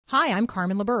Hi, I'm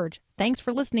Carmen LaBerge. Thanks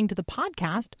for listening to the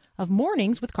podcast of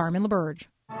Mornings with Carmen LaBerge.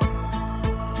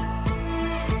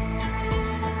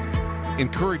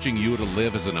 Encouraging you to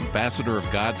live as an ambassador of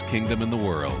God's kingdom in the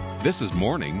world. This is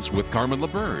Mornings with Carmen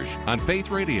LaBerge on Faith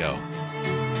Radio.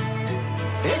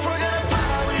 If we're gonna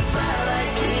fly, we fly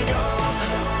like eagles.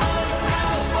 Arms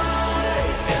out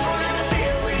wide. If we're gonna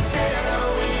fear, we fear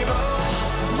no evil.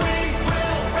 We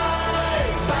will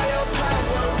rise. By your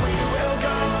power, we will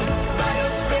go. By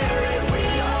your spirit, we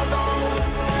are born.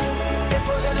 If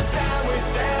we're gonna stand, we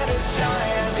stand as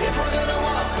giants. If we're gonna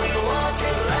walk, we walk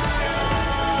as lions.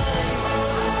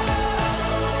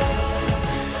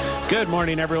 Good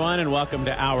morning, everyone, and welcome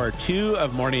to Hour 2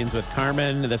 of Mornings with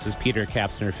Carmen. This is Peter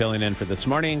Kapsner filling in for this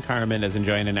morning. Carmen is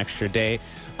enjoying an extra day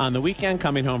on the weekend,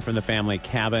 coming home from the family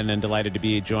cabin, and delighted to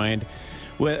be joined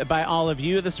by all of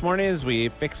you this morning as we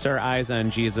fix our eyes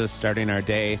on Jesus, starting our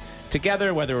day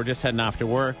together, whether we're just heading off to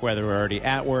work, whether we're already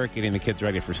at work, getting the kids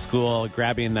ready for school,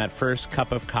 grabbing that first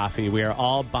cup of coffee. We are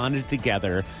all bonded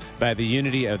together by the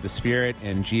unity of the Spirit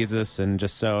and Jesus, and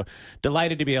just so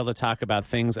delighted to be able to talk about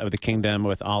things of the kingdom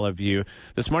with all of you.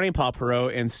 This morning, Paul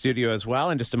Perot in studio as well.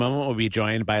 In just a moment, we'll be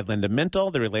joined by Linda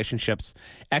Mintle, the relationships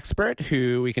expert,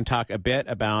 who we can talk a bit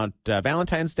about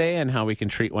Valentine's Day and how we can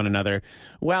treat one another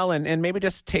well, and maybe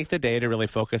just take the day to really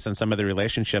focus on some of the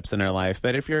relationships in our life.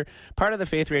 But if you're part of the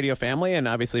Faith Radio family, and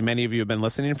obviously many of you have been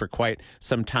listening for quite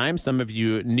some time, some of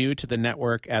you new to the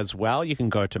network as well, you can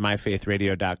go to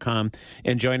myfaithradio.com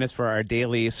and join us for our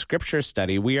daily scripture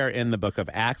study. We are in the book of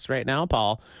Acts right now.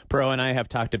 Paul Perot and I have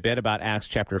talked a bit about Acts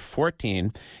chapter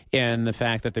 14 and the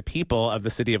fact that the people of the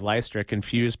city of Lystra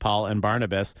confused Paul and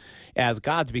Barnabas as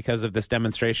gods because of this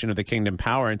demonstration of the kingdom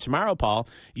power. And tomorrow, Paul,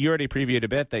 you already previewed a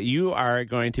bit that you are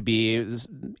going to be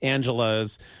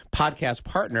Angela's podcast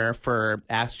partner for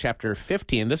Acts chapter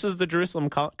 15. This is the Jerusalem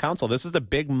Council. This is a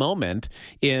big moment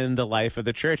in the life of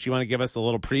the church. You want to give us a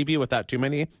little preview without too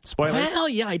many spoilers? Well,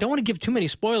 yeah, I don't want to give too many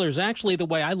spoilers. Actually, the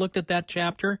way I looked at that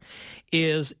chapter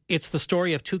is it's the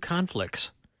story of two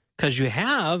conflicts. Because you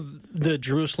have the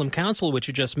Jerusalem Council, which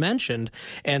you just mentioned,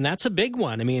 and that's a big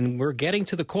one. I mean, we're getting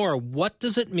to the core. What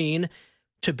does it mean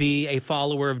to be a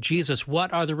follower of Jesus?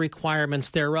 What are the requirements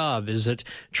thereof? Is it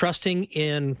trusting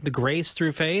in the grace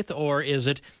through faith, or is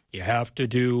it you have to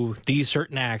do these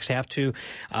certain acts, you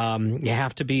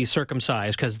have to be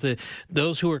circumcised? Because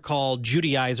those who are called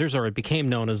Judaizers, or it became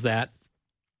known as that,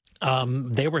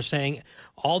 they were saying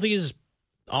all these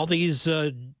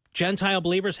Gentile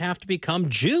believers have to become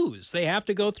Jews. They have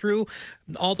to go through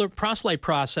all the proselyte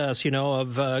process,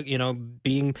 of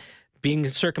being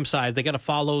circumcised. They got to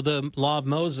follow the law of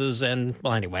Moses. And,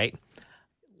 well, anyway,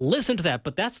 listen to that.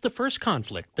 But that's the first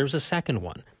conflict. There's a second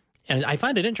one. And I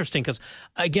find it interesting because,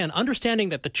 again, understanding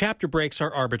that the chapter breaks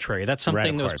are arbitrary. That's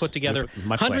something that was put together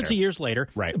hundreds of years later.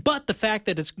 Right. But the fact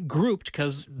that it's grouped,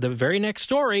 because the very next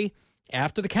story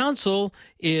after the council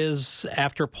is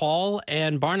after Paul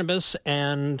and Barnabas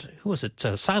and, who was it,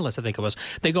 Silas, I think it was.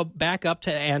 They go back up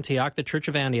to Antioch, the church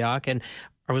of Antioch,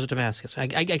 or was it Damascus? I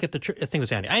get the church, I think it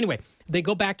was Antioch. Anyway, they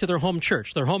go back to their home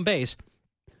church, their home base,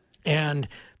 and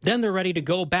then they're ready to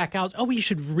go back out. Oh, we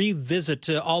should revisit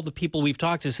all the people we've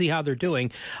talked to, see how they're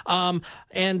doing. And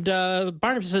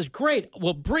Barnabas says, great,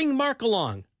 we'll bring Mark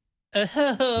along. No,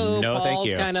 Paul's thank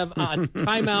you. kind of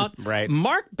timeout. Right.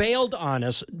 Mark bailed on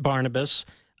us, Barnabas.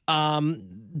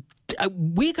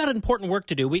 We got important work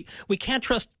to do. We can't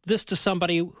trust this to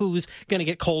somebody who's going to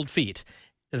get cold feet.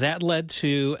 That led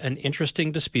to an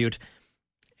interesting dispute.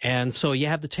 And so you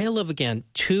have the tale of, again,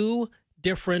 two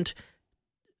different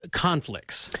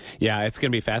conflicts. Yeah, it's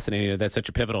going to be fascinating. That's such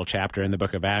a pivotal chapter in the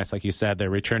book of Acts. Like you said, they're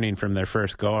returning from their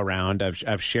first go-around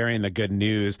of sharing the good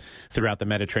news throughout the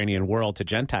Mediterranean world to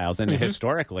Gentiles. And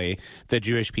historically, the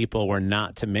Jewish people were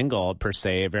not to mingle, per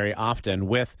se, very often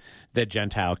with the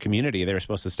Gentile community. They were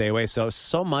supposed to stay away.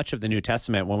 So much of the New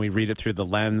Testament, when we read it through the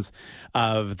lens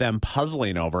of them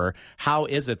puzzling over, how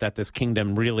is it that this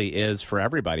kingdom really is for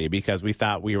everybody? Because we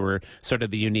thought we were sort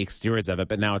of the unique stewards of it,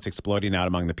 but now it's exploding out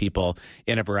among the people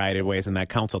in a variety of ways, and that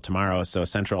council tomorrow is so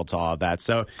central to all of that.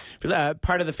 So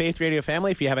part of the Faith Radio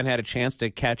family, if you haven't had a chance to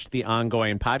catch the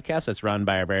ongoing podcast that's run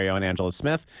by our very own Angela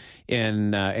Smith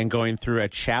in going through a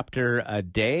chapter a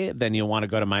day, then you'll want to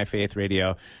go to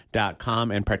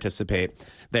myfaithradio.com and participate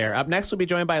there. Up next, we'll be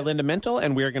joined by Linda Mintle,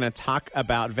 and we're going to talk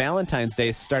about Valentine's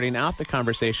Day, starting out the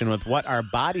conversation with what our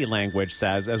body language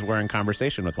says as we're in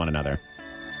conversation with one another.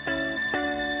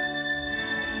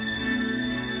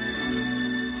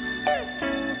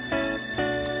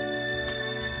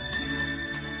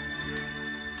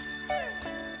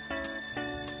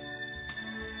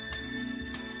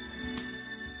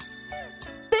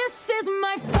 This is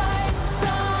my fight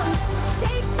song.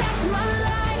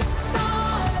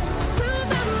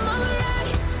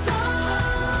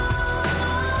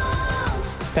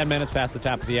 10 minutes past the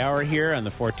top of the hour here on the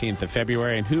 14th of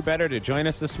February. And who better to join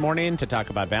us this morning to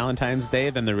talk about Valentine's Day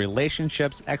than the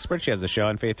relationships expert? She has a show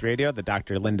on Faith Radio, the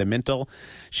Dr. Linda Mintle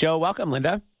Show. Welcome,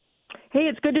 Linda. Hey,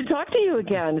 it's good to talk to you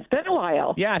again. It's been a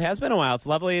while. Yeah, it has been a while. It's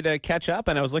lovely to catch up.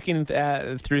 And I was looking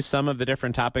through some of the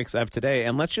different topics of today.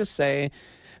 And let's just say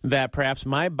that perhaps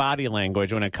my body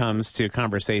language when it comes to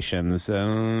conversations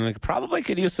probably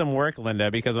could use some work, Linda,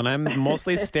 because when I'm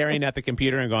mostly staring at the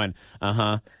computer and going,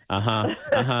 I'm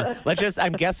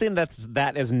guessing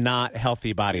that is not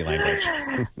healthy body language.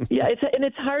 Yeah,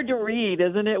 it's hard to read,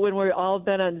 isn't it, when we've all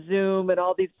been on Zoom and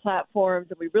all these platforms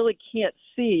and we really can't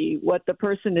see what the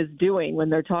person is doing when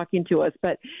they're talking to us.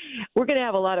 But we're going to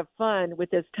have a lot of fun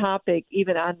with this topic,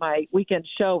 even on my weekend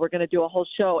show. We're going to do a whole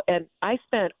show. And I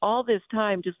spent all this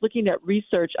time just looking at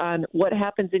research on what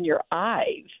happens in your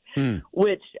eyes,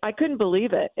 which I couldn't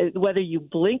believe it. Whether you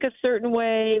blink a certain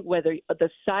way, whether the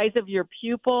size of your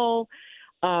pupil,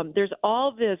 there's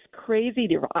all this crazy,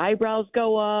 your eyebrows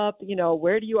go up,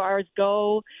 where do your eyes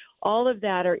go? All of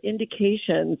that are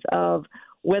indications of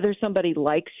whether somebody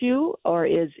likes you or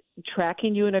is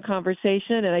tracking you in a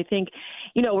conversation. And I think,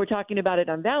 we're talking about it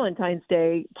on Valentine's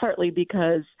Day, partly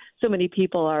because so many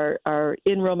people are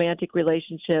in romantic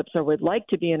relationships or would like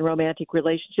to be in romantic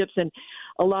relationships. And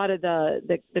a lot of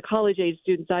the college-age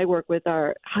students I work with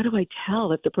are, how do I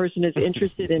tell if the person is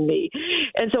interested in me?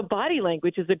 And so body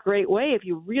language is a great way if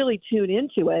you really tune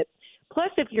into it.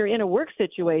 Plus, if you're in a work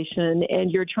situation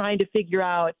and you're trying to figure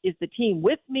out, is the team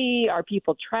with me? Are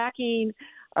people tracking?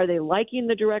 Are they liking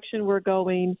the direction we're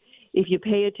going? If you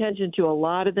pay attention to a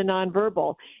lot of the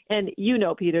nonverbal, and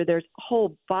Peter, there's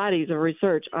whole bodies of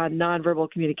research on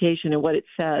nonverbal communication and what it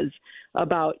says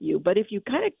about you. But if you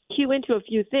kind of cue into a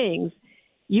few things,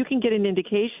 you can get an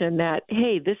indication that,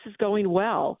 hey, this is going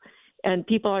well, and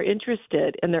people are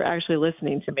interested, and they're actually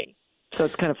listening to me. So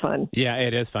it's kind of fun. Yeah,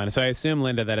 it is fun. So I assume,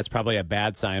 Linda, that it's probably a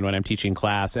bad sign when I'm teaching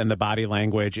class and the body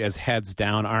language is heads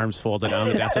down, arms folded on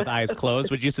the desk with eyes closed.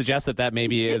 Would you suggest that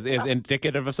maybe is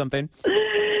indicative of something?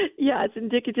 Yeah, it's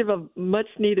indicative of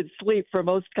much-needed sleep for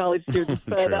most college students.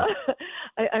 But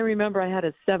I remember I had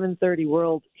a 7:30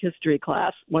 world history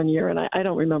class one year, and I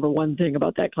don't remember one thing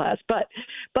about that class.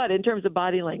 But in terms of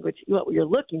body language, what you're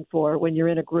looking for when you're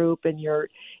in a group and you're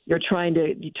trying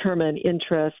to determine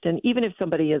interest, and even if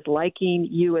somebody is liking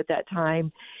you at that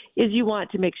time, is you want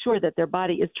to make sure that their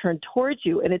body is turned towards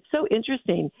you. And it's so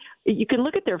interesting. You can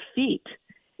look at their feet.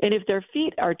 And if their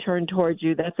feet are turned towards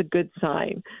you, that's a good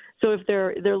sign. So if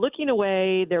they're looking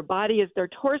away, their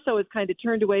torso is kind of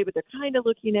turned away, but they're kind of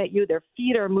looking at you, their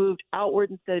feet are moved outward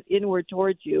instead of inward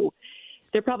towards you,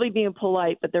 they're probably being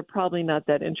polite, but they're probably not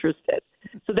that interested.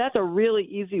 So that's a really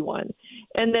easy one.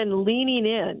 And then leaning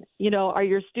in, are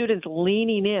your students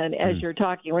leaning in as you're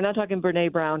talking? We're not talking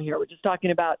Brene Brown here. We're just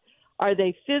talking about, are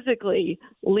they physically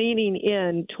leaning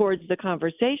in towards the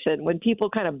conversation? When people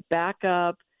kind of back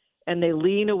up, and they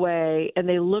lean away, and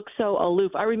they look so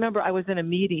aloof. I remember I was in a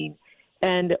meeting,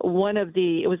 and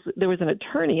there was an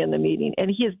attorney in the meeting,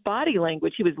 and his body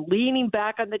language, he was leaning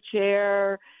back on the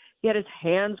chair, he had his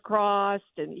hands crossed,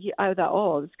 and I thought,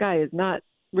 oh, this guy is not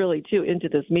really too into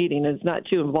this meeting, and is not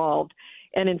too involved,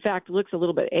 and in fact looks a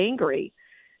little bit angry.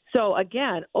 So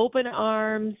again, open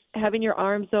arms, having your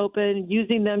arms open,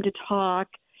 using them to talk,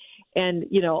 and,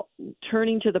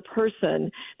 turning to the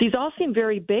person. These all seem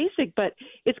very basic, but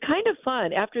it's kind of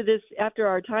fun after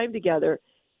our time together.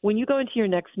 When you go into your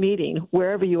next meeting,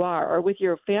 wherever you are, or with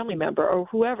your family member or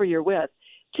whoever you're with,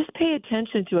 just pay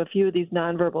attention to a few of these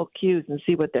nonverbal cues and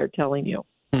see what they're telling you.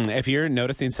 If you're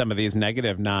noticing some of these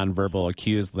negative nonverbal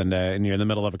cues, Linda, and you're in the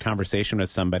middle of a conversation with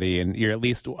somebody and you're at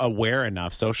least aware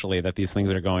enough socially that these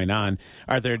things are going on,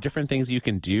 are there different things you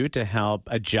can do to help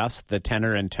adjust the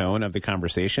tenor and tone of the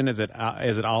conversation? Is it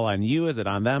all on you? Is it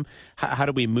on them? How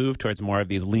do we move towards more of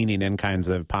these leaning in kinds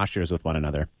of postures with one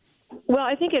another? Well,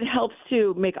 I think it helps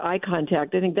to make eye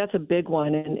contact. I think that's a big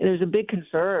one, and there's a big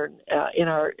concern in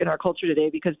our culture today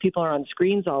because people are on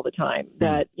screens all the time.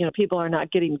 That people are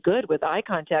not getting good with eye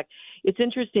contact. It's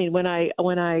interesting when I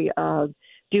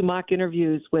do mock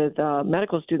interviews with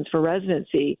medical students for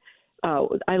residency.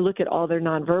 I look at all their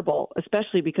nonverbal,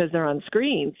 especially because they're on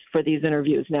screens for these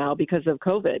interviews now because of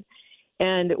COVID.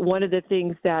 And one of the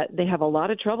things that they have a lot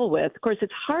of trouble with, of course,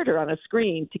 it's harder on a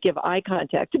screen to give eye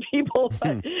contact to people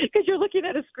because you're looking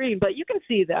at a screen, but you can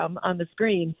see them on the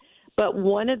screen. But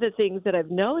one of the things that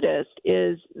I've noticed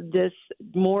is this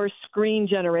more screen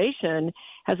generation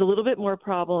has a little bit more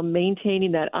problem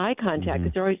maintaining that eye contact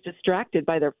because they're always distracted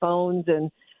by their phones and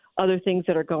other things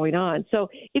that are going on. So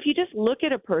if you just look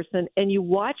at a person and you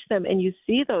watch them and you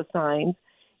see those signs,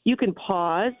 you can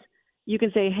pause, you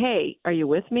can say, hey, are you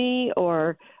with me?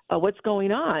 Or what's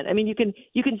going on? I mean, you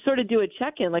can sort of do a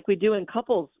check-in like we do in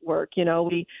couples work. You know,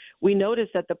 we notice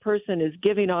that the person is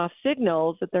giving off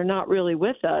signals that they're not really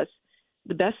with us.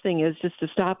 The best thing is just to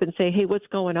stop and say, hey, what's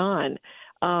going on?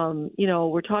 You know,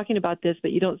 we're talking about this,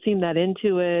 but you don't seem that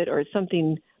into it, or is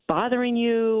something bothering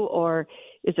you, or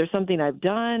is there something I've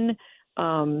done?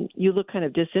 You look kind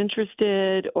of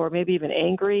disinterested or maybe even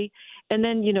angry. And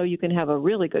then, you know, you can have a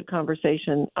really good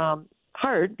conversation,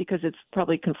 hard because it's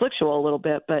probably conflictual a little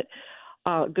bit, but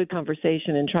good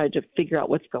conversation and try to figure out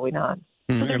what's going on.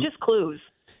 So they're just clues.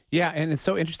 Yeah, and it's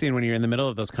so interesting when you're in the middle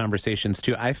of those conversations,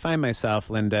 too. I find myself,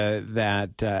 Linda,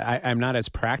 that I'm not as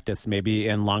practiced maybe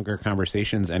in longer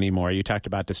conversations anymore. You talked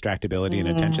about distractibility and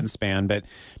attention span, but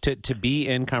to be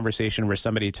in conversation where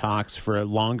somebody talks for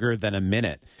longer than a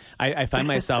minute, I find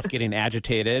myself getting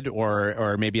agitated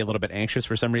or maybe a little bit anxious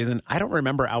for some reason. I don't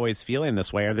remember always feeling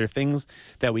this way. Are there things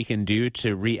that we can do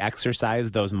to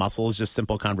re-exercise those muscles, just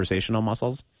simple conversational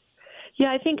muscles?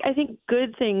 Yeah, I think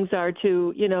good things are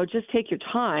to, you know, just take your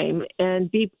time and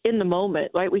be in the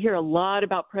moment, right? We hear a lot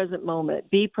about present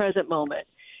moment, be present moment.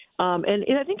 And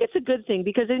I think it's a good thing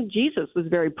because Jesus was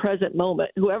very present moment,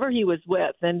 whoever he was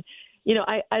with. And, you know,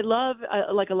 I love,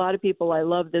 like a lot of people, I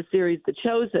love the series The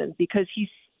Chosen because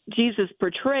Jesus'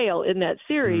 portrayal in that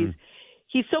series,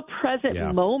 he's so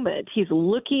present moment. He's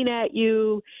looking at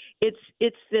you.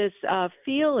 It's this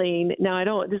feeling.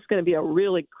 Now, this is going to be a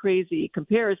really crazy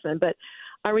comparison, but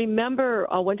I remember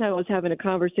one time I was having a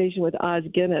conversation with Oz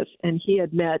Guinness, and he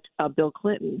had met Bill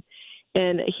Clinton.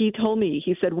 And he told me,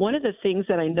 he said, one of the things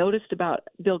that I noticed about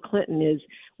Bill Clinton is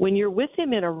when you're with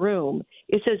him in a room,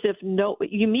 it's as if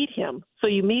you meet him. So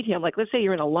you meet him, like let's say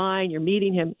you're in a line, you're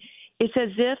meeting him. It's as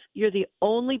if you're the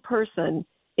only person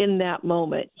in that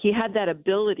moment. He had that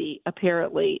ability,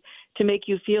 apparently, to make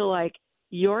you feel like,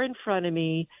 you're in front of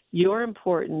me, you're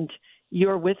important,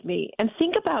 you're with me. And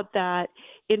think about that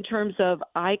in terms of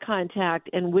eye contact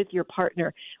and with your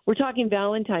partner. We're talking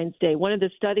Valentine's Day. One of the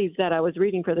studies that I was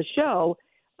reading for the show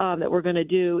that we're going to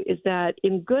do is that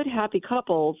in good, happy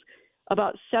couples,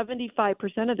 about 75%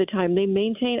 of the time they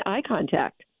maintain eye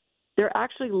contact. They're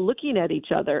actually looking at each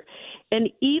other. And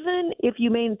even if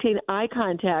you maintain eye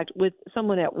contact with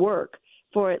someone at work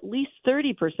for at least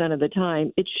 30% of the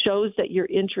time, it shows that you're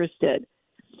interested.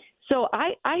 So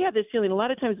I have this feeling a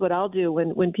lot of times what I'll do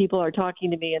when people are talking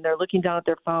to me and they're looking down at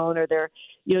their phone or they're,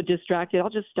 you know, distracted, I'll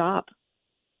just stop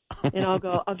and I'll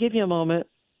go, I'll give you a moment.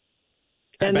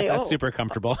 And I bet that's super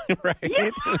comfortable, right? Yeah,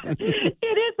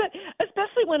 it is, but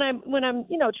especially when I'm,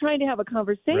 you know, trying to have a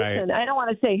conversation, right. I don't want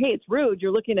to say, hey, it's rude,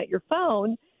 you're looking at your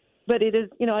phone, but it is,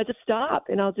 you know, I just stop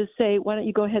and I'll just say, why don't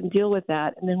you go ahead and deal with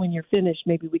that? And then when you're finished,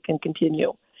 maybe we can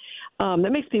continue.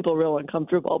 That makes people real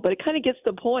uncomfortable, but it kind of gets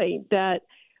the point that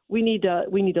we need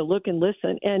to look and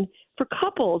listen. And for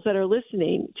couples that are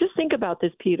listening, just think about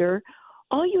this, Peter.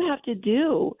 All you have to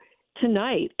do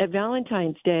tonight at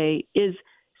Valentine's Day is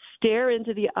stare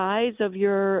into the eyes of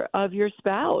your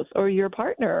spouse or your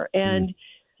partner, and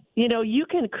you know, you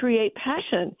can create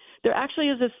passion. There actually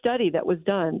is a study that was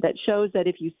done that shows that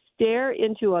if you stare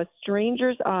into a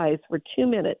stranger's eyes for 2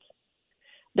 minutes,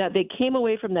 that they came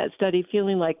away from that study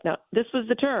feeling like, now this was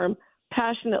the term,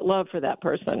 passionate love for that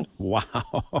person. Wow.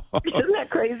 Isn't that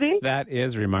crazy? That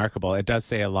is remarkable. It does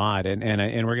say a lot. And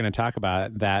we're going to talk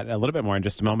about that a little bit more in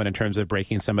just a moment in terms of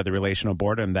breaking some of the relational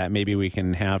boredom that maybe we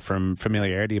can have from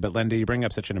familiarity. But Linda, you bring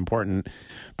up such an important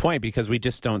point because we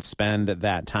just don't spend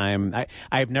that time.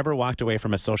 I've never walked away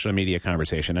from a social media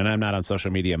conversation, and I'm not on social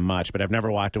media much, but I've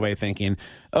never walked away thinking,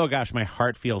 oh gosh, my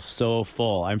heart feels so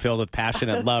full. I'm filled with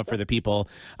passionate love for the people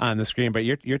on the screen. But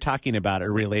you're talking about a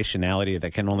relationality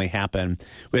that can only happen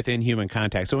within human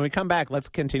contact. So when we come back, let's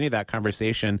continue that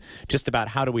conversation just about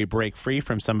how do we break free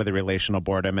from some of the relational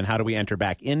boredom and how do we enter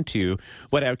back into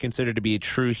what I would consider to be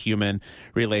true human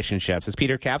relationships. It's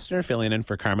Peter Kapsner filling in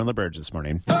for Carmen LaBerge this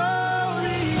morning.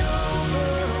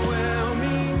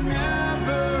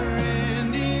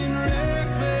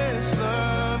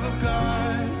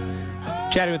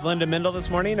 Chatting with Linda Mindel this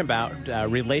morning about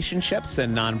relationships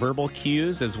and nonverbal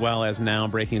cues, as well as now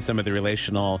breaking some of the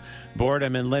relational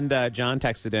boredom. And Linda, John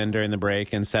texted in during the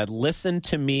break and said, listen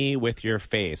to me with your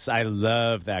face. I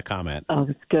love that comment. Oh,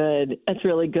 that's good. That's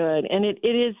really good. And it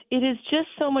is just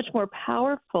so much more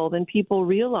powerful than people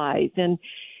realize. And,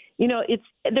 you know,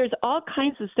 there's all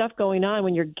kinds of stuff going on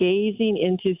when you're gazing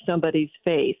into somebody's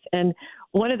face. And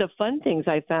one of the fun things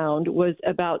I found was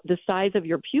about the size of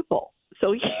your pupil.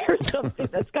 So here's something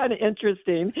that's kind of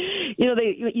interesting. You know,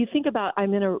 you think about,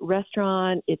 I'm in a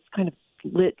restaurant, it's kind of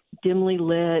dimly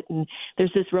lit, and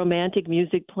there's this romantic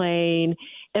music playing.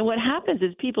 And what happens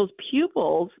is people's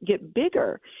pupils get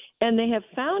bigger. And they have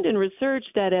found in research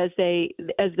that as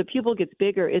the pupil gets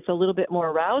bigger, it's a little bit more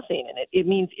arousing, and it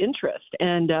means interest.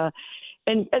 And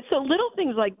so little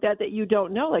things like that you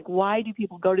don't know, like why do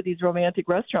people go to these romantic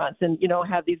restaurants and,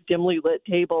 have these dimly lit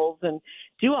tables and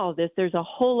do all this? There's a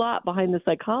whole lot behind the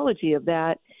psychology of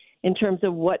that in terms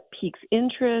of what piques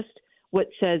interest, what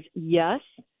says yes.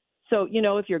 So,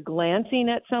 if you're glancing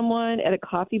at someone at a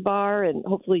coffee bar, and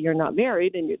hopefully you're not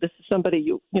married and this is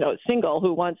somebody single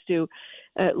who wants to,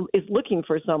 is looking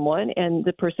for someone, and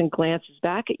the person glances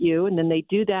back at you, and then they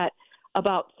do that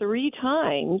about 3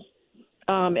 times.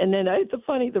 And then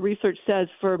the research says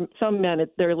for some men,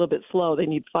 they're a little bit slow. They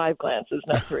need 5 glances,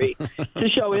 not 3, to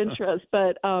show interest.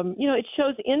 But, it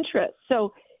shows interest.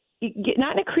 So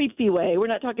not in a creepy way. We're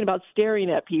not talking about staring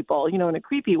at people, in a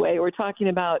creepy way. We're talking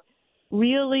about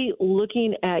really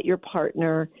looking at your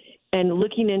partner and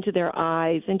looking into their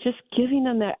eyes and just giving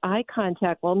them that eye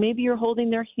contact. Well, maybe you're holding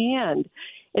their hand,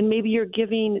 and maybe you're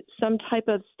giving some type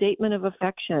of statement of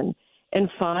affection and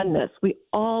fondness. We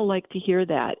all like to hear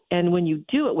that. And when you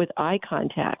do it with eye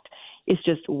contact, it's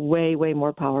just way, way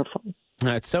more powerful.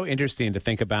 It's so interesting to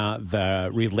think about the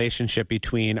relationship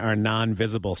between our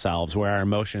non-visible selves, where our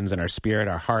emotions and our spirit,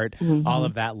 our heart, all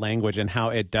of that language, and how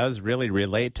it does really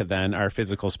relate to then our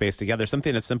physical space together.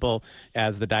 Something as simple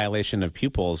as the dilation of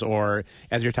pupils, or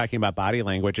as you're talking about body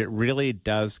language, it really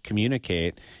does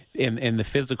communicate in the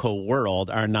physical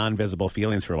world our non-visible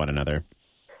feelings for one another.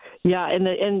 Yeah,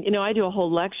 and I do a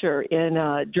whole lecture in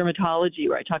dermatology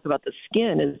where I talk about the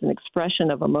skin as an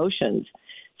expression of emotions.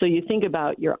 So you think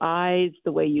about your eyes,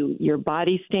 the way your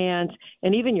body stands,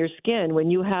 and even your skin.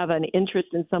 When you have an interest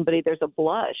in somebody, there's a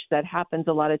blush that happens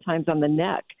a lot of times on the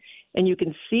neck. And you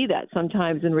can see that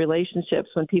sometimes in relationships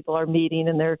when people are meeting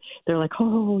and they're like,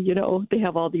 oh, they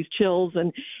have all these chills,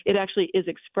 and it actually is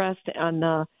expressed on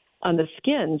the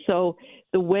skin. So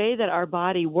the way that our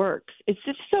body works, it's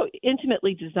just so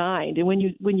intimately designed. And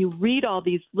when you read all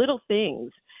these little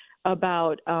things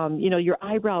about, your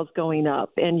eyebrows going up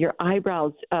and your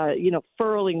eyebrows,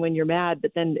 furling when you're mad,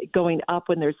 but then going up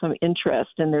when there's some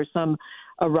interest and there's some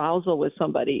arousal with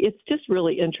somebody. It's just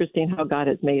really interesting how God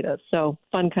has made us. So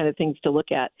fun kind of things to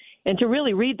look at and to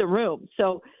really read the room.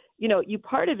 So,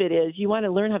 part of it is you want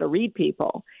to learn how to read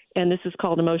people. And this is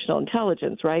called emotional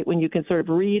intelligence, right? When you can sort of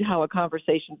read how a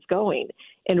conversation's going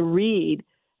and read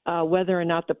whether or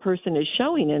not the person is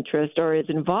showing interest or is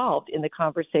involved in the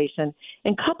conversation.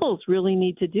 And couples really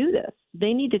need to do this.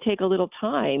 They need to take a little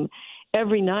time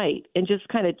every night and just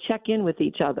kind of check in with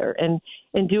each other and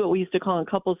do what we used to call in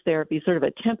couples therapy, sort of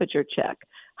a temperature check.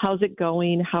 How's it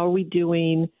going? How are we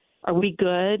doing? Are we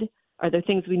good? Are there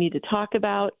things we need to talk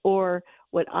about? Or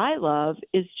what I love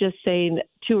is just saying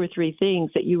 2 or 3 things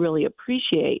that you really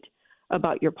appreciate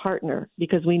about your partner,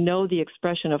 because we know the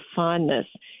expression of fondness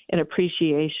and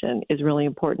appreciation is really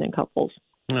important in couples.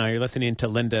 You're listening to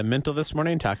Linda Mintle this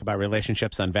morning, talk about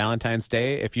relationships on Valentine's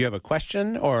Day. If you have a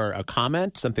question or a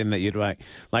comment, something that you'd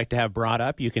like to have brought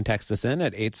up, you can text us in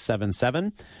at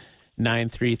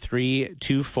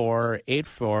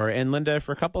 877-933-2484. And Linda,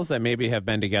 for couples that maybe have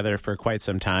been together for quite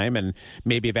some time and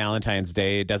maybe Valentine's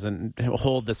Day doesn't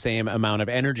hold the same amount of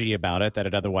energy about it that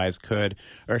it otherwise could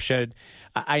or should,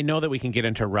 I know that we can get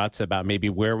into ruts about maybe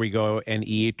where we go and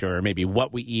eat, or maybe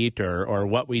what we eat, or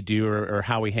what we do, or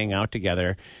how we hang out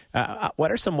together.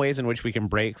 What are some ways in which we can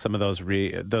break some of those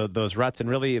ruts and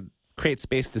really create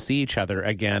space to see each other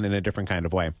again in a different kind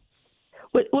of way?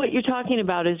 What you're talking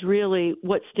about is really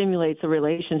what stimulates a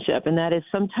relationship, and that is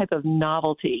some type of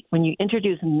novelty. When you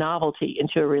introduce novelty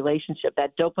into a relationship,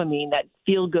 that dopamine, that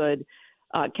feel-good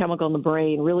chemical in the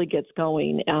brain really gets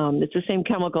going. It's the same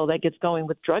chemical that gets going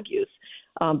with drug use.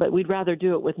 But we'd rather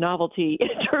do it with novelty in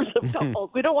terms of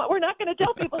couples. We're not going to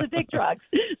tell people to take drugs.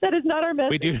 That is not our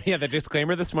message. We do, the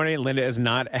disclaimer this morning, Linda is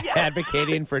not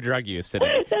advocating for drug use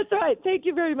today. That's right. Thank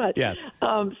you very much. Yes.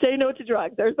 Say no to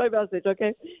drugs. There's my message,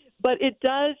 okay? But it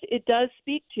does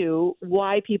speak to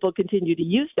why people continue to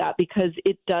use that, because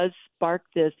it does spark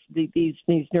these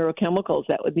neurochemicals,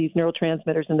 these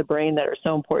neurotransmitters in the brain that are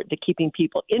so important to keeping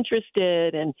people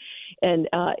interested, and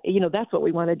that's what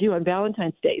we want to do on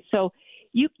Valentine's Day. So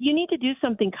you need to do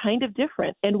something kind of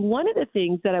different. And one of the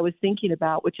things that I was thinking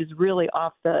about, which is really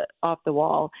off the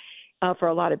wall for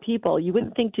a lot of people, you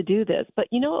wouldn't think to do this, but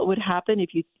you know what would happen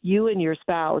if you and your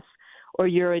spouse, or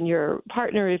you're and your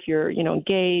partner, if you're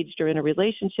engaged or in a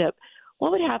relationship,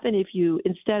 what would happen if you,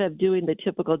 instead of doing the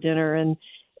typical dinner and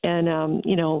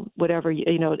whatever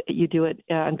you do it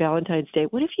on Valentine's Day,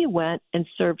 what if you went and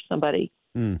served somebody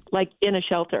like in a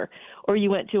shelter, or you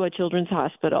went to a children's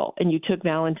hospital and you took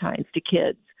Valentine's to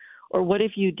kids, or what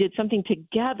if you did something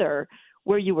together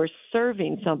where you were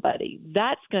serving somebody?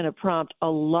 That's going to prompt a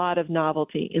lot of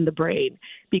novelty in the brain,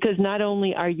 because not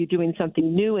only are you doing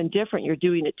something new and different, you're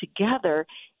doing it together,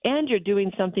 and you're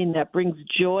doing something that brings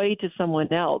joy to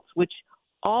someone else, which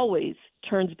always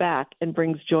turns back and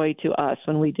brings joy to us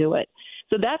when we do it.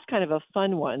 So that's kind of a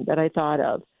fun one that I thought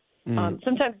of.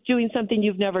 Sometimes doing something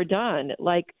you've never done,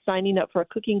 like signing up for a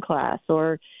cooking class,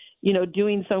 or,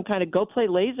 doing some kind of go play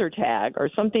laser tag or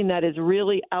something that is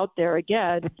really out there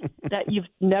again that you've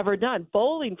never done.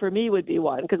 Bowling for me would be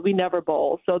one, because we never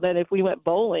bowl. So then if we went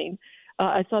bowling,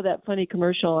 I saw that funny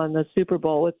commercial on the Super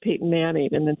Bowl with Peyton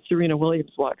Manning, and then Serena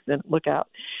Williams walks in. Look out.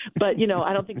 But,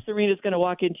 I don't think Serena's going to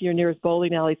walk into your nearest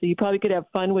bowling alley, so you probably could have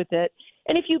fun with it.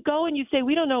 And if you go and you say,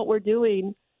 we don't know what we're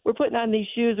doing, we're putting on these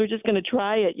shoes, we're just going to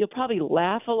try it, you'll probably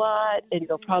laugh a lot, and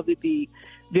it'll probably be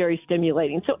very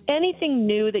stimulating. So anything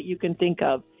new that you can think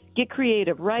of, get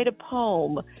creative, write a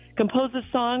poem, compose a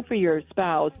song for your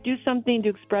spouse, do something to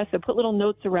express it, put little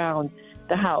notes around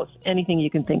the house, anything you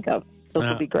can think of. Those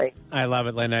would be great. I love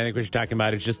it, Linda. I think what you're talking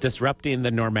about is just disrupting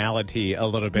the normality a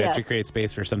little bit to create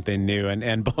space for something new.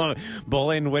 And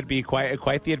bowling would be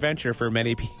quite the adventure for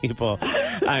many people,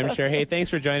 I'm sure. Hey, thanks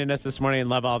for joining us this morning, and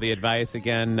love all the advice.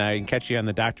 Again, I can catch you on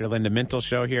the Dr. Linda Mintle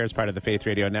Show here as part of the Faith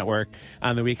Radio Network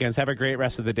on the weekends. Have a great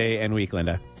rest of the day and week,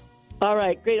 Linda. All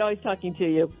right. Great always talking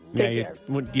to you. Take care.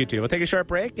 You too. We'll take a short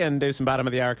break and do some bottom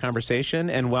of the hour conversation,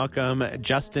 and welcome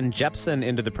Justin Jepson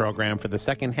into the program for the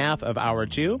second half of Hour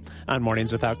 2 on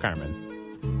Mornings Without Carmen.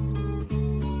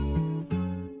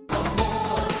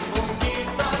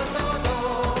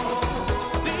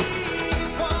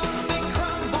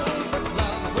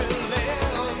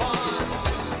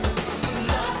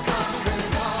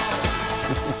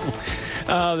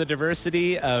 Oh, the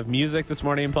diversity of music this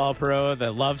morning, Paul Perot,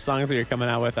 the love songs that you're coming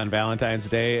out with on Valentine's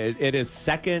Day, it is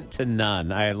second to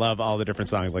none. I love all the different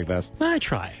songs like this. I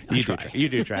try. You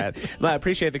do try it. Well, I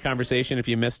appreciate the conversation. If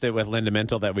you missed it with Linda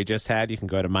Mintle that we just had, you can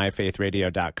go to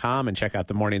myfaithradio.com and check out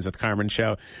the Mornings with Carmen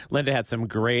show. Linda had some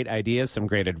great ideas, some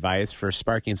great advice for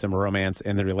sparking some romance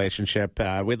in the relationship.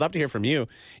 We'd love to hear from you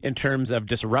in terms of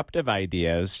disruptive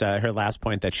ideas. Her last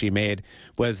point that she made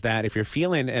was that if you're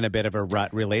feeling in a bit of a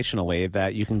rut relationally, that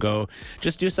you can go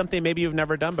just do something maybe you've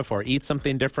never done before. Eat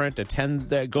something different,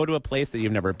 go to a place that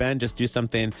you've never been, just do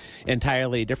something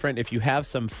entirely different. If you have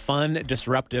some fun,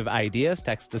 disruptive ideas,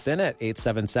 text us in at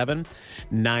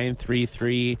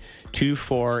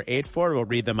 877-933-2484. We'll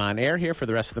read them on air here for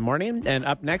the rest of the morning. And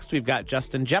up next, we've got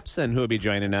Justin Jepson, who will be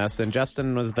joining us. And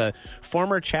Justin was the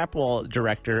former chapel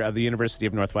director of the University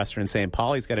of Northwestern St.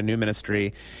 Paul. He's got a new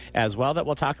ministry as well that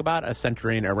we'll talk about,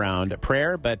 centering around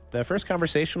prayer. But the first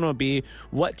conversation will be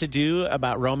what to do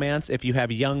about romance if you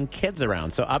have young kids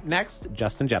around. So up next,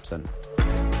 Justin Jepson.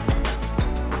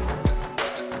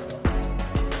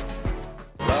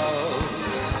 Love,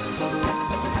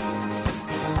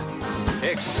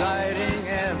 exciting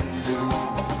and new.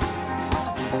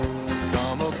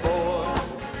 Come aboard.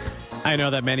 I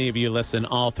know that many of you listen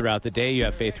all throughout the day. You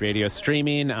have Faith Radio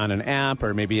streaming on an app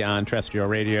or maybe on terrestrial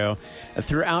radio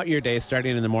throughout your day,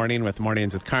 starting in the morning with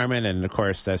Mornings with Carmen, and, of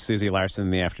course, Susie Larson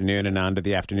in the afternoon, and on to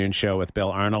the afternoon show with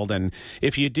Bill Arnold. And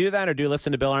if you do that or do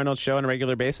listen to Bill Arnold's show on a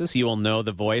regular basis, you will know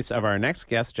the voice of our next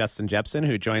guest, Justin Jepson,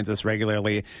 who joins us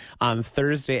regularly on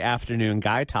Thursday afternoon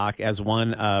Guy Talk as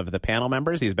one of the panel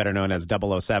members. He's better known as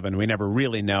 007. We never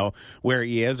really know where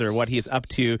he is or what he's up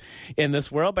to in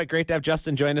this world, but great to have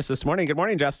Justin join us this morning. Good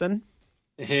morning, Justin.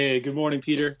 Hey, good morning,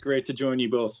 Peter. Great to join you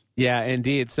both. Yeah,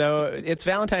 indeed. So it's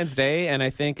Valentine's Day, and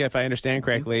I think, if I understand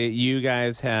correctly, you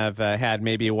guys have had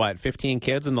maybe, 15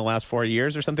 kids in the last 4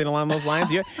 years or something along those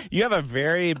lines? You have a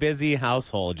very busy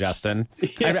household, Justin.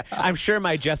 Yeah. I'm sure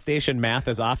my gestation math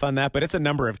is off on that, but it's a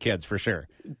number of kids for sure.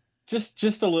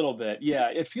 Just a little bit. Yeah,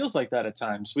 it feels like that at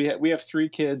times. We have 3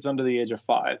 kids under the age of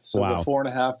 5. So Wow. a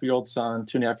 4.5-year-old son,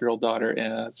 2.5-year-old daughter,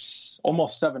 and a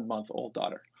almost 7-month-old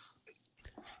daughter.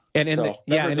 And in So, the never and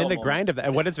dull in the moment. grind of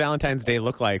that, what does Valentine's Day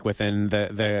look like within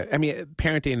the? I mean,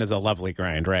 parenting is a lovely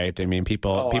grind, right? I mean,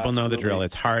 people know the absolutely. drill.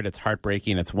 It's hard, it's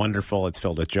heartbreaking, it's wonderful, it's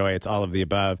filled with joy, it's all of the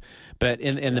above. But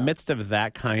in the midst of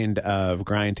that kind of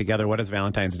grind together, what does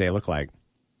Valentine's Day look like?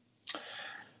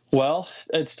 Well,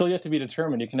 it's still yet to be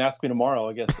determined. You can ask me tomorrow.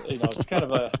 I guess it's kind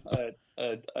of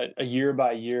a year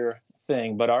by year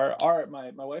thing. But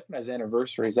my wife and I's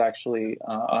anniversary is actually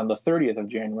on the 30th of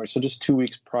January, so just 2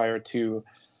 weeks prior to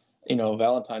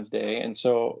Valentine's Day. And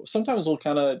so sometimes we'll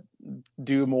kind of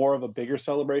do more of a bigger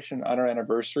celebration on our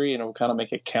anniversary, and we'll kind of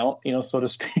make it count, so to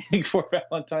speak, for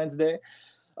Valentine's Day.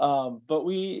 But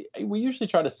we usually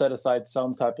try to set aside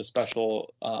some type of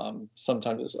special,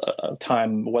 sometimes a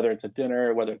time, whether it's a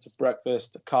dinner, whether it's a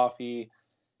breakfast, a coffee.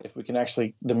 If we can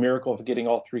actually, the miracle of getting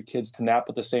all three kids to nap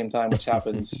at the same time, which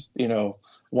happens,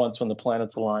 once when the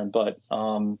planets align. But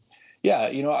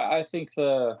I think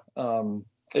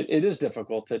it is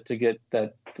difficult to get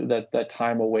that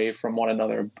time away from one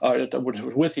another,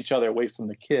 with each other, away from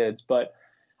the kids. But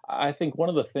I think one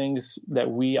of the things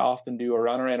that we often do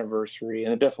around our anniversary,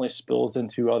 and it definitely spills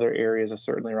into other areas,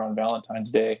 certainly around Valentine's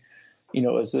Day,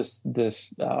 is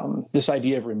this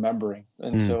idea of remembering.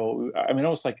 And so, I mean,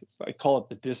 almost like I call it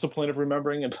the discipline of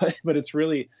remembering, but it's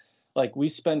really like we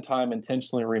spend time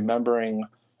intentionally remembering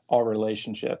our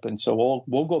relationship. And so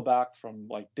we'll go back from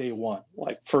like day one,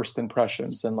 like first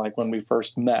impressions, and like when we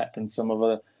first met, and some of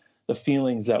the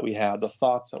feelings that we had, the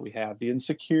thoughts that we had, the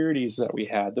insecurities that we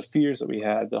had, the fears that we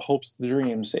had, the hopes, the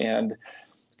dreams, and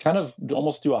kind of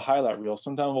almost do a highlight reel.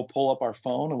 Sometimes we'll pull up our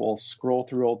phone and we'll scroll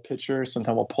through old pictures.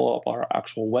 Sometimes we'll pull up our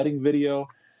actual wedding video.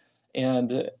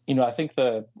 And, I think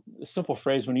the simple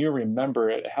phrase, when you remember,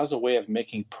 it has a way of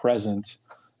making present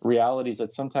realities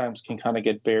that sometimes can kind of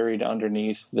get buried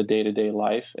underneath the day-to-day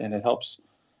life. And it helps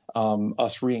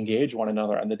us re-engage one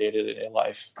another in the day-to-day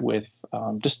life with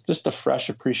just a fresh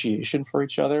appreciation for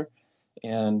each other,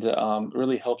 and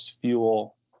really helps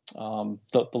fuel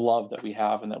the love that we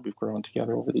have and that we've grown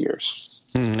together over the years.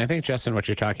 I think, Justin, what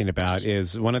you're talking about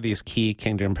is one of these key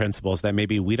kingdom principles that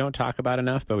maybe we don't talk about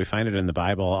enough, but we find it in the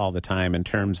Bible all the time, in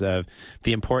terms of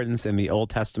the importance in the Old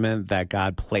Testament that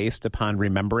God placed upon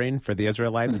remembering for the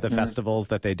Israelites. The festivals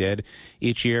that they did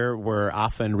each year were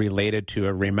often related to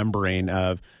a remembering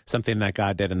of something that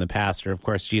God did in the past, or of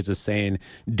course Jesus saying,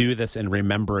 "Do this in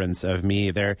remembrance of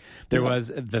me." There was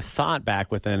the thought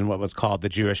back within what was called the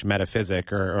Jewish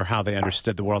metaphysic, or how they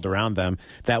understood the world around them,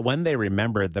 that when they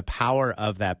remembered, the power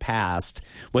of that past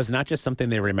was not just something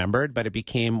they remembered, but it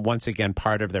became once again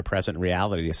part of their present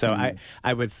reality. So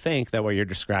I would think that what you're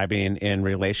describing in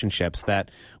relationships,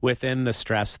 that within the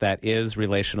stress that is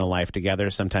relational life together,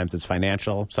 sometimes it's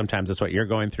financial, sometimes it's what you're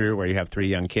going through where you have 3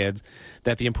 young kids,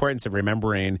 that the importance of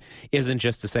remembering isn't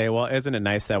just to say, well, isn't it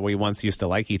nice that we once used to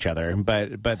like each other?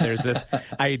 But there's this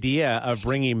idea of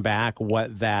bringing back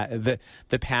what the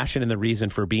passion and the reason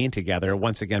for being together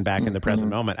once again back in the present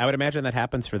moment. I would imagine that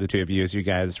happens for the two of you as you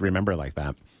guys remember like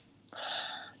that.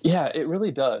 Yeah, it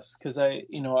really does. Because I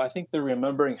think the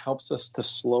remembering helps us to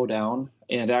slow down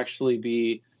and actually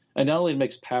be, and not only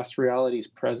makes past realities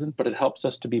present, but it helps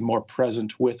us to be more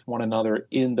present with one another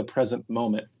in the present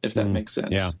moment, if that makes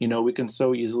sense. Yeah. We can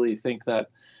so easily think that,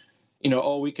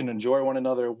 we can enjoy one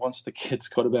another once the kids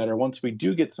go to bed, or once we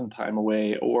do get some time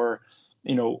away, or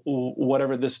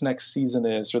whatever this next season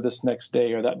is, or this next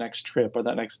day, or that next trip, or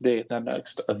that next date, that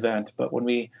next event. But when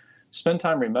we spend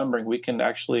time remembering, we can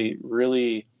actually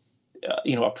really,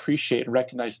 appreciate and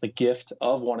recognize the gift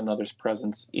of one another's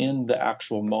presence in the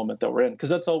actual moment that we're in. Because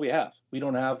that's all we have. We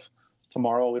don't have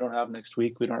tomorrow. We don't have next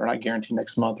week. We're not guaranteed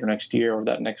next month or next year or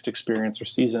that next experience or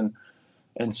season.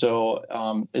 And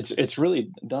so it's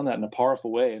really done that in a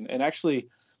powerful way. And actually,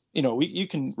 you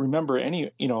can remember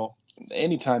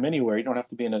anytime, anywhere. You don't have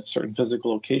to be in a certain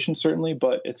physical location, certainly,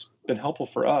 but it's been helpful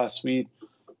for us. We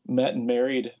met and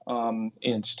married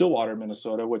in Stillwater,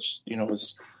 Minnesota, which,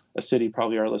 is a city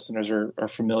probably our listeners are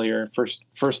familiar.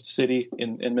 First city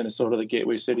in Minnesota, the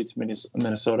gateway city to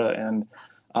Minnesota. And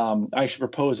I actually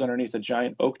proposed underneath a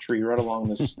giant oak tree right along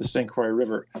the St. Croix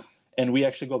River. And we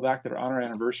actually go back there on our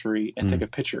anniversary and take a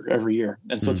picture every year.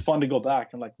 And so it's fun to go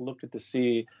back and look at the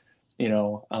sea.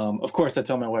 Of course, I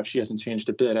tell my wife she hasn't changed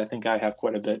a bit. I think I have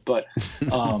quite a bit, but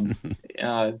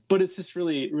it's just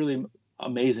really, really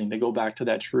amazing to go back to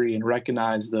that tree and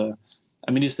recognize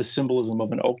just the symbolism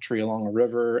of an oak tree along a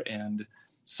river. And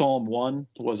Psalm 1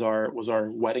 was our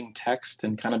wedding text,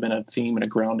 and kind of been a theme and a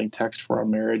grounding text for our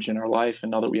marriage and our life.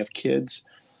 And now that we have kids,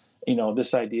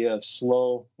 this idea of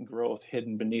slow growth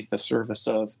hidden beneath the surface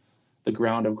of the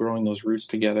ground of growing those roots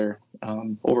together,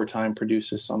 over time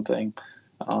produces something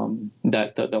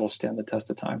that'll stand the test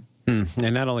of time.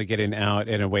 And not only getting out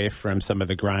and away from some of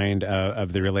the grind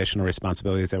of the relational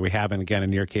responsibilities that we have, and again,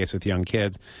 in your case with young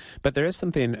kids, but there is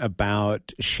something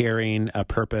about sharing a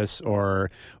purpose or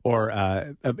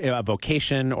a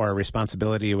vocation or a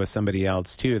responsibility with somebody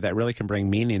else too that really can bring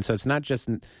meaning. So it's not just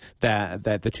that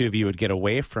the two of you would get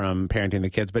away from parenting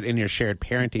the kids, but in your shared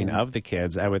parenting of the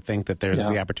kids, I would think that there's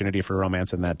the opportunity for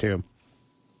romance in that too.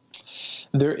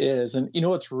 There is. And you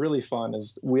know what's really fun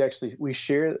is we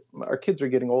share, our kids are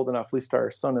getting old enough, at least our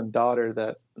son and daughter,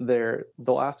 that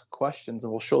they'll ask questions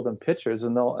and we'll show them pictures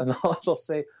and they'll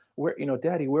say, where,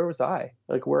 Daddy, where was I?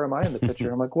 Like, where am I in the picture?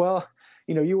 I'm like, well,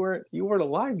 you weren't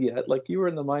alive yet. Like, you were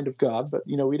in the mind of God, but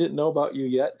we didn't know about you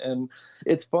yet. And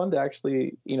it's fun to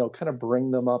actually, kind of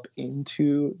bring them up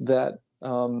into that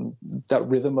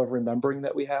rhythm of remembering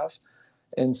that we have.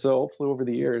 And so hopefully over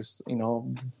the years,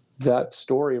 that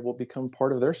story will become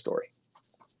part of their story.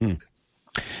 We're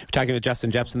talking to Justin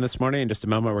Jepson this morning. In just a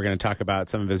moment, we're going to talk about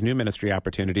some of his new ministry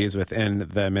opportunities within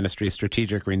the ministry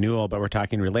Strategic Renewal, but we're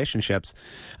talking relationships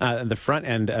at the front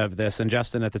end of this. And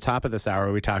Justin, at the top of this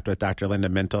hour, we talked with Dr. Linda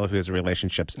Mintle, who is a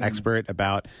relationships expert,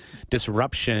 about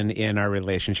disruption in our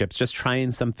relationships, just trying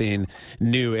something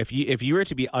new. If you were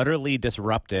to be utterly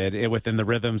disrupted within the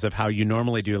rhythms of how you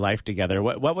normally do life together,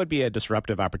 what would be a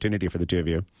disruptive opportunity for the two of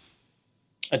you?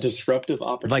 A disruptive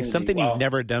opportunity. Like something Wow. you've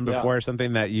never done before,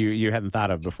 something that you hadn't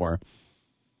thought of before.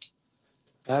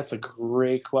 That's a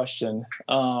great question.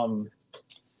 I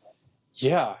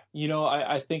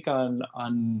think on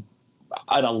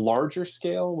a larger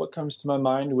scale, what comes to my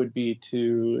mind would be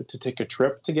to take a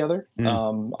trip together.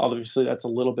 Obviously, that's a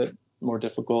little bit more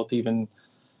difficult, even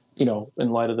in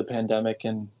light of the pandemic.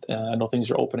 And I know things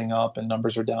are opening up and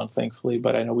numbers are down, thankfully.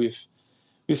 But I know we've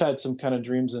had some kind of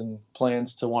dreams and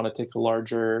plans to want to take a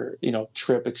larger,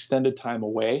 trip, extended time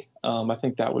away. I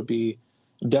think that would be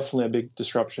definitely a big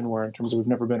disruption, where in terms of we've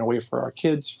never been away for our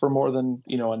kids for more than,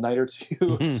 a night or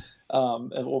two for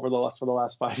the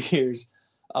last 5 years.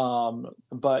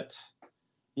 But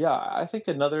yeah, I think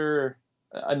another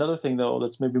thing though,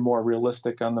 that's maybe more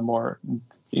realistic on the more,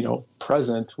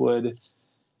 present would,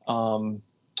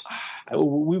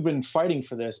 we've been fighting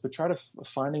for this, but try to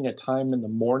finding a time in the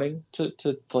morning to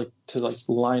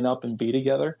line up and be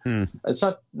together. It's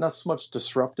not so much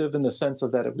disruptive in the sense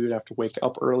of that we would have to wake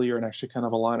up earlier and actually kind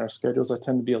of align our schedules. I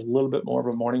tend to be a little bit more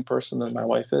of a morning person than my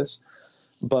wife is,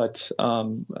 but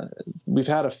we've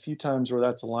had a few times where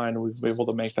that's aligned and we've been able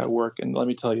to make that work. And let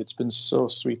me tell you, it's been so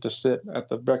sweet to sit at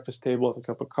the breakfast table with a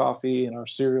cup of coffee and our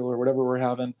cereal or whatever we're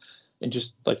having, and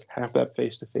just like have that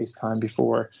face-to-face time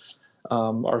before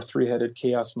our three-headed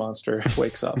chaos monster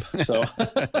wakes up. So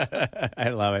I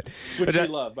love it. Which we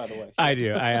love, by the way. I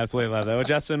do. I absolutely love that. Well,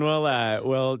 Justin,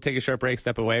 we'll take a short break,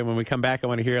 step away. When we come back, I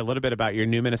want to hear a little bit about your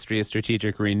new ministry,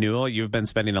 Strategic Renewal. You've been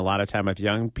spending a lot of time with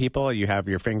young people. You have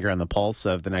your finger on the pulse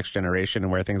of the next generation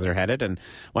and where things are headed, and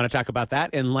want to talk about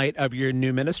that in light of your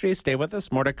new ministry. Stay with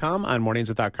us. More to come on Mornings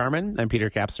Without Carmen. I'm Peter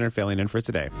Kapsner, filling in for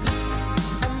today.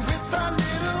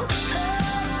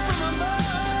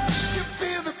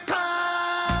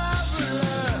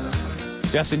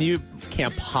 Justin, you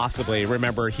can't possibly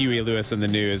remember Huey Lewis and the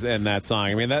News and that song.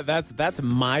 I mean, that's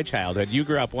my childhood. You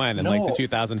grew up when? In like the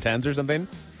 2010s or something?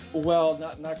 Well,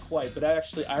 not quite, but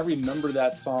I remember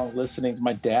that song listening to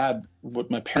my parents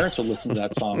would listen to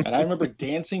that song. And I remember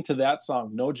dancing to that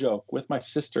song, no joke, with my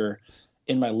sister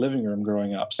in my living room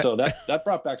growing up. So that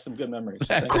brought back some good memories.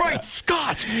 Great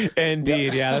Scott!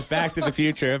 Indeed, yeah, that's Back to the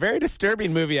Future. A very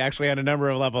disturbing movie, actually, on a number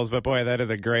of levels. But boy, that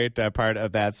is a great part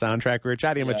of that soundtrack. We're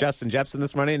chatting with Justin Jepson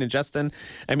this morning. And Justin,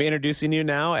 I'm introducing you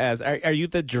now as, are you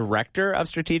the director of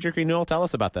Strategic Renewal? Tell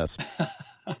us about this.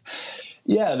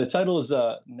 Yeah, the title is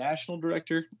National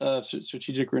Director of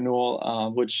Strategic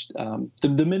Renewal, which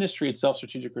the ministry itself,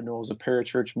 Strategic Renewal, is a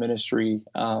parachurch ministry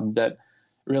that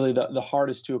really the heart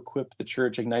is to equip the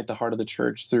church, ignite the heart of the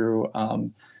church through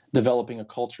developing a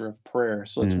culture of prayer.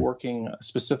 So it's working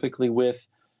specifically with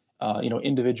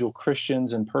individual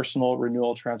Christians and personal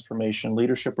renewal, transformation,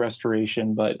 leadership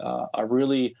restoration, but a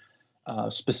really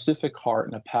specific heart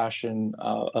and a passion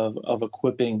of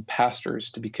equipping pastors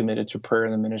to be committed to prayer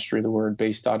and the ministry of the word,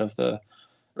 based out of the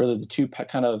two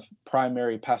kind of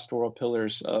primary pastoral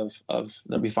pillars of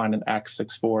that we find in Acts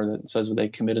 6:4 that says they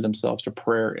committed themselves to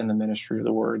prayer and the ministry of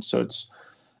the word. So it's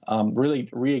really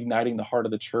reigniting the heart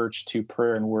of the church to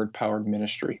prayer and word powered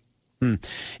ministry.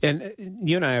 And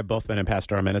you and I have both been in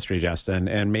pastoral ministry, Justin,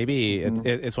 and maybe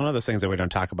it's one of those things that we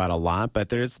don't talk about a lot, but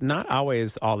there's not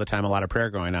always all the time a lot of prayer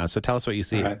going on. So tell us what you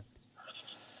see. Right.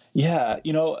 Yeah,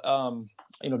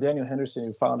 Daniel Henderson,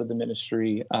 who founded the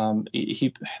ministry,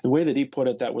 the way that he put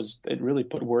it, it really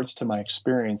put words to my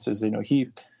experiences. He,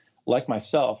 like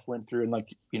myself, went through, and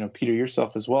like, Peter,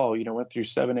 yourself as well, went through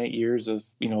 7-8 years of,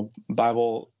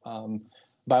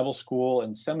 Bible school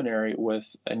and seminary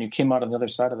and you came out on the other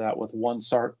side of that with one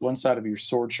side of your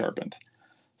sword sharpened.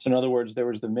 So in other words, there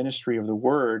was the ministry of the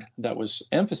word that was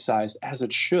emphasized as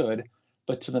it should,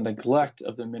 but to the neglect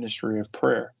of the ministry of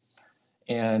prayer.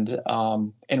 And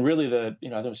really I think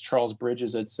it was Charles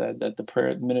Bridges that said that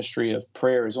the ministry of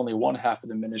prayer is only one half of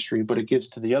the ministry, but it gives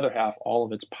to the other half all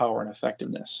of its power and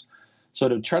effectiveness. So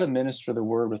to try to minister the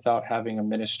word without having a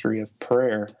ministry of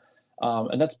prayer,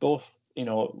 and that's both,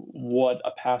 what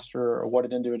a pastor or what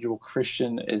an individual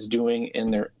Christian is doing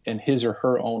in his or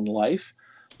her own life,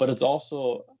 but it's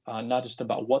also not just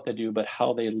about what they do, but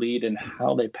how they lead and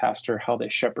how they pastor, how they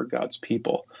shepherd God's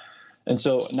people. And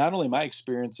so not only my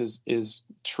experience is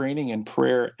training in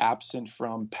prayer absent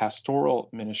from pastoral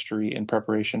ministry and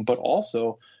preparation, but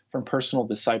also from personal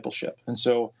discipleship. And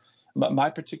so my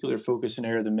particular focus and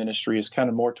area of the ministry is kind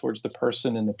of more towards the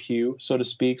person in the pew, so to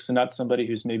speak. So not somebody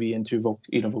who's maybe into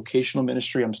vocational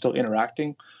ministry. I'm still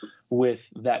interacting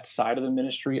with that side of the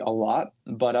ministry a lot,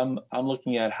 but I'm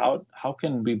looking at how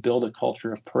can we build a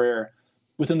culture of prayer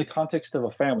within the context of a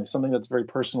family, something that's very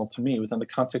personal to me, within the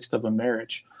context of a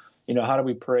marriage. How do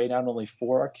we pray not only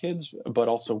for our kids, but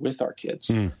also with our kids?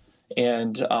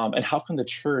 And how can the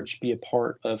church be a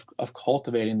part of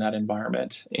cultivating that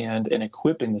environment and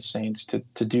equipping the saints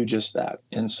to do just that?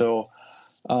 And so,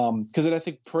 because I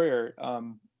think prayer,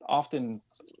 often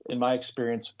in my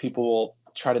experience, people will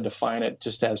try to define it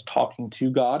just as talking to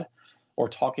God or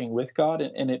talking with God,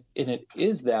 and it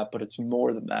is that, but it's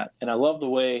more than that. And I love the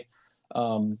way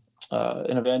an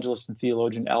evangelist and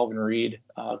theologian, Alvin Reed,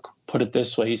 put it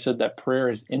this way. He said that prayer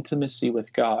is intimacy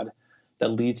with God that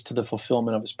leads to the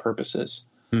fulfillment of his purposes.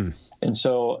 And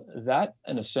so that,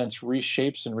 in a sense,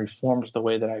 reshapes and reforms the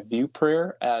way that I view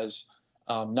prayer as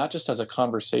not just as a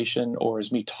conversation or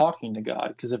as me talking to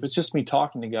God, because if it's just me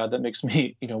talking to God, that makes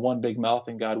me, one big mouth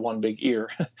and God one big ear.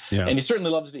 Yeah. And he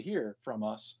certainly loves to hear from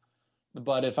us.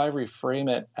 But if I reframe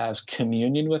it as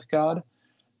communion with God,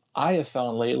 I have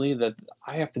found lately that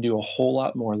I have to do a whole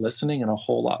lot more listening and a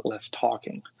whole lot less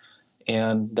talking.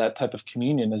 And that type of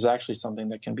communion is actually something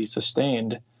that can be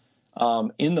sustained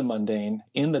in the mundane,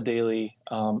 in the daily,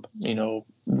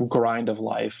 grind of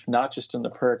life, not just in the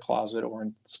prayer closet or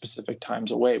in specific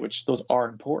times away, which those are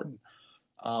important.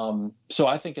 So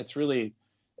I think it's really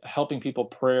helping people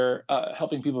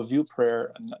view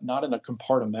prayer not in a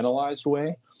compartmentalized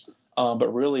way,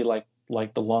 but really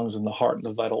like the lungs and the heart and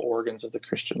the vital organs of the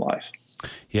Christian life.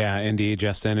 Yeah, indeed,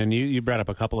 Justin. And you brought up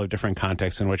a couple of different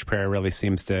contexts in which prayer really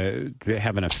seems to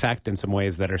have an effect in some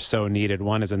ways that are so needed.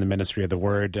 One is in the ministry of the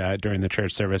word during the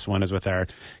church service. One is with our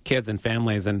kids and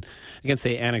families. And I can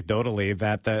say anecdotally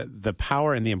that the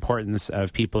power and the importance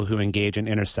of people who engage in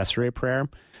intercessory prayer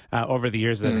over the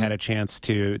years that I've had a chance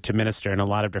to minister in a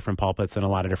lot of different pulpits and a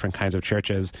lot of different kinds of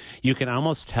churches, you can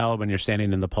almost tell when you're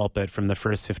standing in the pulpit from the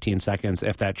first 15 seconds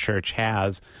if that church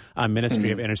has a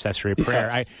ministry of intercessory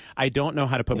prayer. I don't know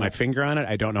how to put my finger on it.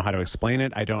 I don't know how to explain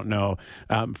it. I don't know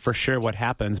for sure what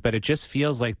happens, but it just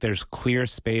feels like there's clear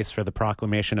space for the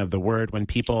proclamation of the word when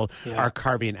people are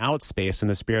carving out space in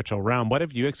the spiritual realm. What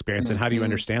have you experienced and how do you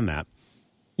understand that?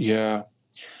 Yeah,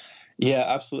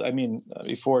 absolutely. I mean,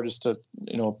 before just a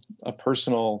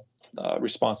personal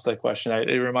response to that question,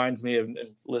 it reminds me of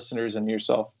listeners and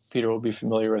yourself, Peter, will be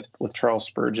familiar with Charles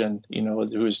Spurgeon, who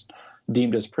was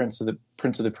deemed as prince of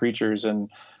the preachers, and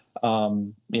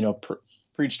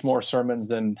preached more sermons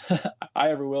than I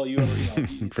ever will. You ever,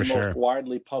 he's For the sure. most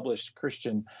widely published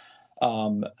Christian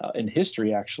in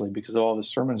history, actually, because of all the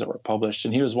sermons that were published.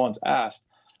 And he was once asked,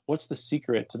 "What's the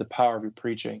secret to the power of your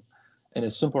preaching?" And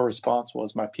his simple response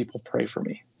was, "My people pray for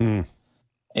me."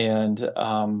 And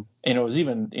it was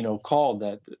even, called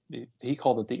that, he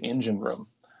called it the engine room,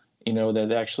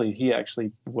 that he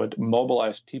actually would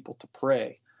mobilize people to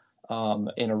pray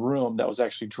in a room that was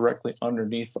actually directly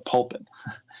underneath the pulpit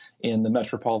in the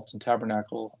Metropolitan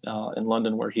Tabernacle in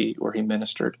London where he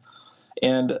ministered.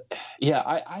 And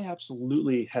I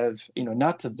absolutely have,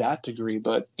 not to that degree,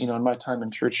 but, in my time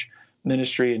in church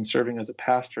ministry and serving as a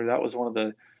pastor, that was one of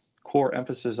the core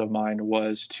emphasis of mine,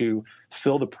 was to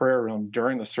fill the prayer room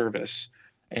during the service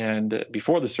and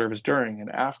before the service, during and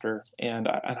after. And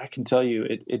I can tell you,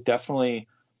 it definitely,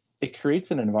 it creates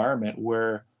an environment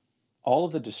where all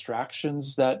of the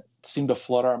distractions that seem to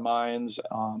flood our minds,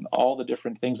 all the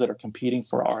different things that are competing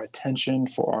for our attention,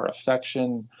 for our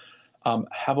affection,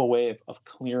 have a way of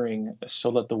clearing so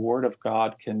that the word of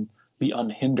God can be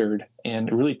unhindered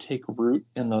and really take root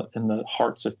in the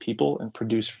hearts of people and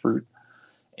produce fruit.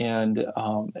 And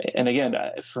again,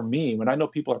 for me, when I know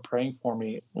people are praying for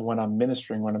me, when I'm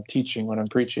ministering, when I'm teaching, when I'm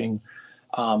preaching,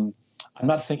 I'm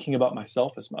not thinking about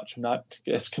myself as much. I'm not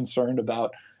as concerned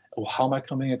about, well, how am I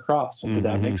coming across? And did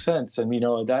that make sense? And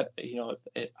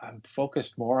I'm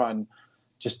focused more on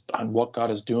just on what God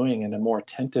is doing, and I'm more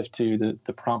attentive to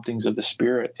the promptings of the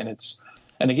Spirit. And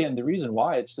And again, the reason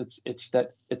why it's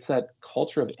that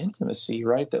culture of intimacy,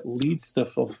 right, that leads to the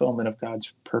fulfillment of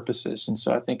God's purposes. And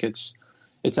so I think it's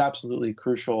absolutely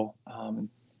crucial,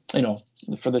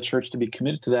 for the church to be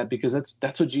committed to that, because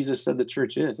that's what Jesus said the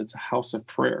church is. It's a house of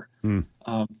prayer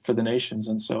for the nations.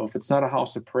 And so if it's not a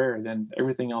house of prayer, then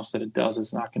everything else that it does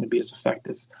is not going to be as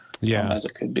effective as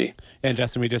it could be. And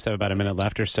Justin, we just have about a minute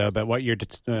left or so, but what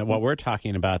we're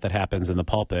talking about that happens in the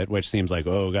pulpit, which seems like,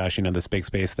 oh gosh, this big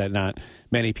space that not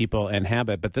many people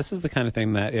inhabit, but this is the kind of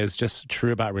thing that is just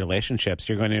true about relationships.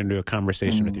 You're going into a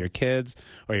conversation with your kids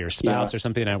or your spouse or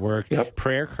something at work. Yep.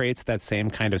 Prayer creates that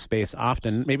same kind of space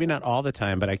often, maybe not all the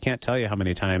time, but I can't tell you how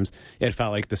many times it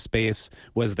felt like the space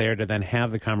was there to then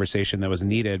have the conversation that was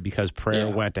needed because prayer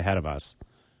went ahead of us.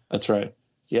 That's right.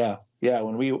 Yeah.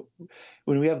 When we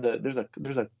have there's a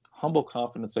humble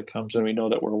confidence that comes when we know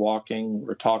that we're walking,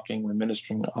 we're talking, we're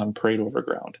ministering on prayed over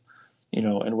ground,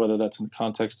 and whether that's in the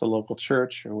context of the local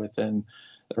church or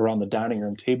around the dining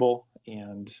room table.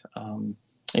 And,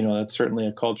 that's certainly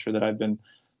a culture that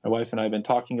my wife and I have been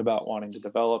talking about wanting to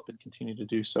develop and continue to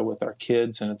do so with our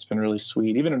kids. And it's been really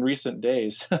sweet. Even in recent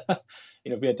days,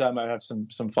 if we had time, I'd have some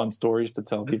fun stories to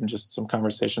tell, even just some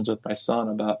conversations with my son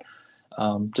about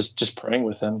just praying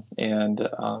with him and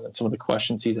some of the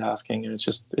questions he's asking. And it's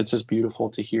just beautiful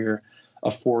to hear a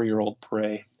 4-year-old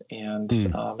pray and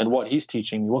what he's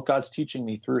teaching me, what God's teaching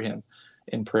me through him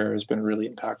in prayer has been really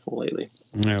impactful lately.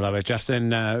 I love it.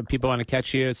 Justin, people want to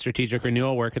catch you at Strategic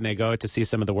Renewal. Where can they go to see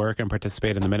some of the work and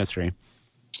participate in the ministry?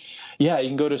 Yeah, you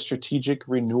can go to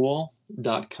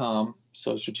strategicrenewal.com.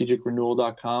 So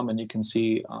strategicrenewal.com, and you can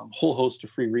see a whole host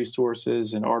of free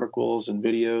resources and articles and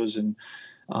videos and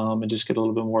just get a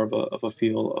little bit more of a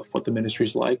feel of what the ministry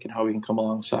is like and how we can come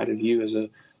alongside of you as a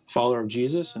follower of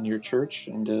Jesus and your church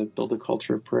and to build a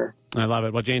culture of prayer. I love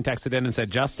it. Well, Jane texted in and said,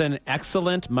 Justin,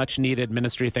 excellent, much-needed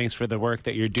ministry. Thanks for the work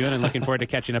that you're doing and looking forward to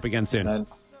catching up again soon.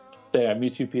 Yeah, me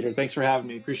too, Peter. Thanks for having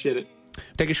me. Appreciate it.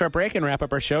 Take a short break and wrap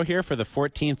up our show here for the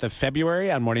 14th of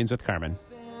February on Mornings with Carmen.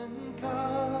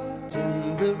 Caught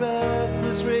in the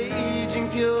reckless raging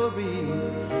fury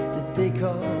that they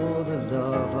call the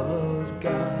love of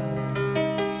God.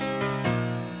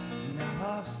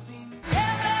 Now I've seen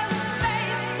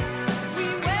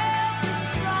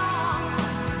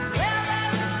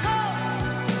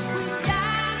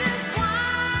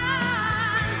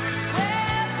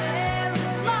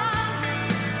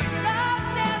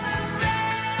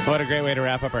What a great way to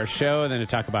wrap up our show, and then to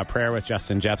talk about prayer with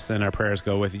Justin Jepson. Our prayers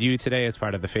go with you today as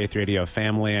part of the Faith Radio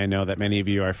family. I know that many of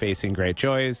you are facing great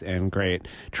joys and great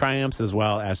triumphs as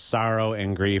well as sorrow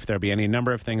and grief. There'll be any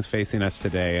number of things facing us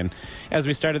today. And as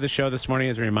we started the show this morning,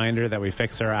 as a reminder that we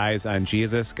fix our eyes on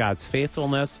Jesus. God's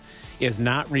faithfulness is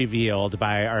not revealed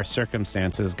by our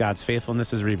circumstances. God's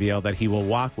faithfulness is revealed that he will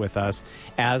walk with us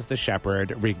as the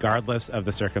shepherd, regardless of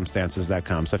the circumstances that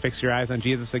come. So fix your eyes on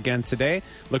Jesus again today.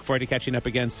 Look forward to catching up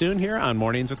again soon here on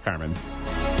Mornings with Carmen.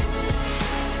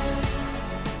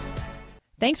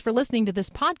 Thanks for listening to this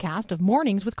podcast of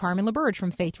Mornings with Carmen LaBerge from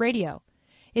Faith Radio.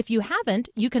 If you haven't,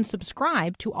 you can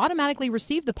subscribe to automatically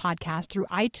receive the podcast through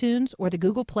iTunes or the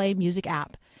Google Play Music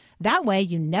app. That way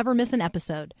you never miss an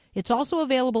episode. It's also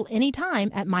available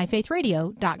anytime at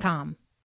myfaithradio.com.